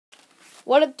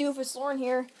What up, doofus? Lauren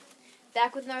here,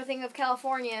 back with another thing of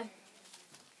California,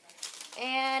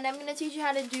 and I'm gonna teach you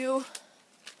how to do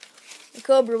the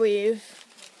cobra weave.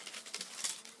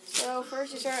 So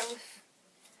first you start with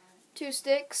 2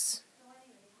 sticks,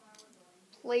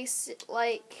 place it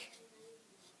like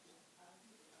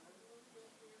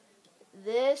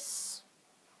this,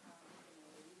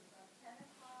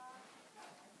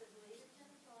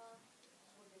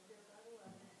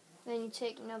 then you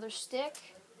take another stick.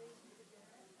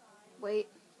 Wait,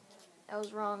 that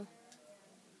was wrong.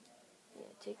 Yeah,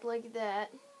 take it like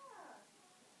that.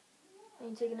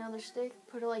 Then you take another stick,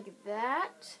 put it like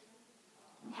that.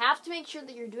 You have to make sure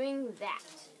that you're doing that.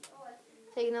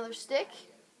 Take another stick,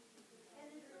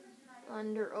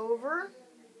 under, over.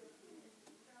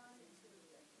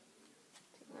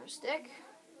 Take another stick,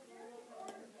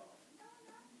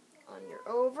 under,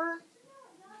 over.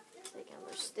 Take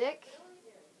another stick,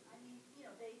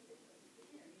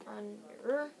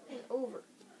 under and over.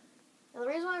 Now the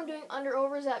reason why I'm doing under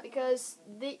over is that because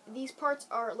these parts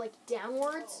are like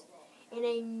downwards, and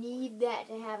I need that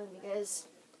to happen because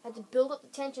I have to build up the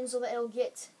tension so that it'll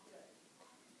get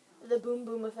the boom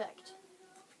boom effect.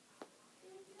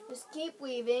 Just keep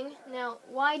weaving. Now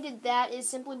why I did that is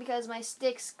simply because my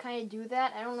sticks kind of do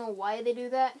that. I don't know why they do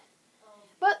that,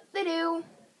 but they do.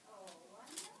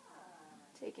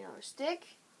 Take another stick.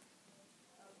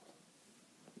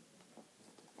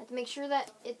 I have to make sure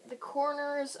that the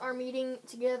corners are meeting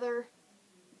together.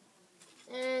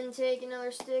 And take another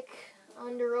stick,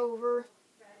 under, over.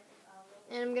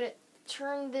 And I'm going to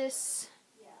turn this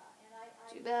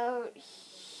to about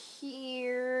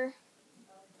here.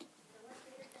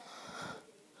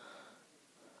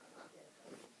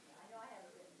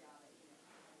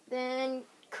 Then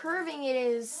curving it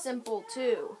is simple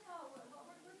too.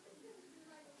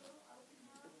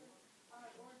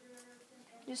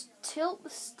 Just tilt the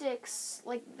sticks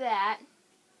like that.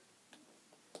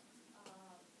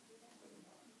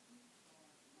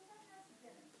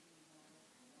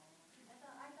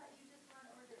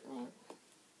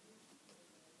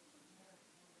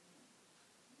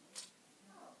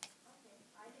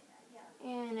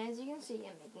 And as you can see,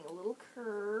 I'm making a little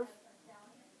curve.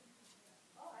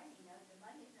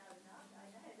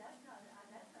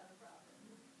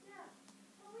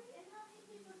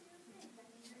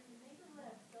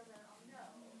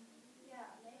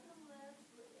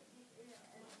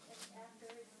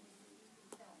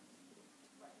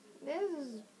 This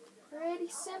is pretty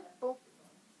simple.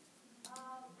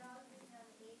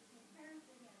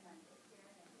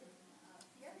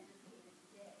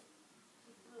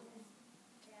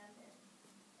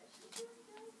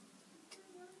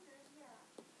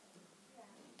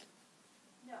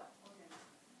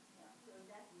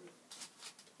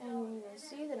 And you can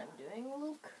see that I'm doing a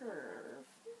little curve.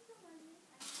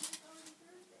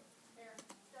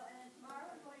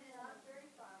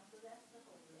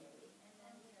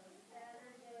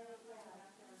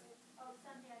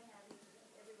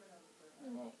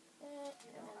 Like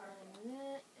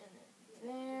that, and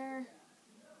then there.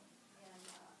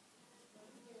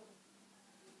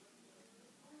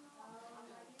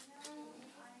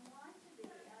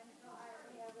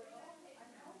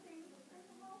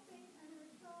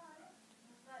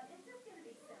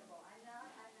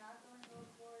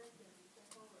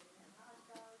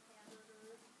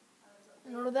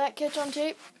 In order that catch on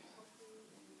tape,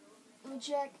 let me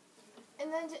check.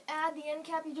 And then to add the end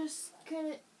cap, you just kind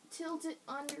of tilt it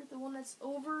under the one that's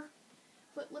over.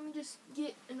 But let me just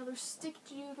get another stick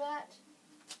to do that.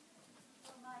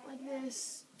 Like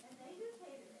this.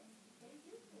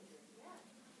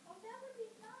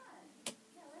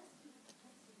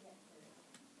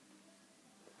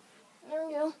 There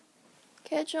we go.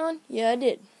 Catch on? Yeah, I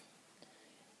did.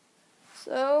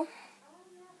 So,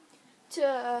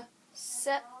 to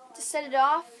set it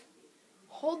off,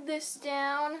 hold this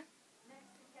down,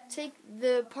 take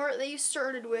the part that you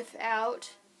started with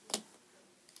out,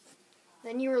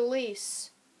 then you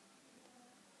release.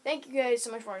 Thank you guys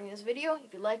so much for watching this video.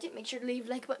 If you liked it, make sure to leave a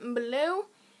like button below.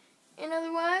 And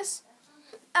otherwise,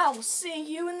 I will see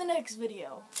you in the next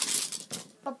video.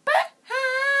 Bye-bye!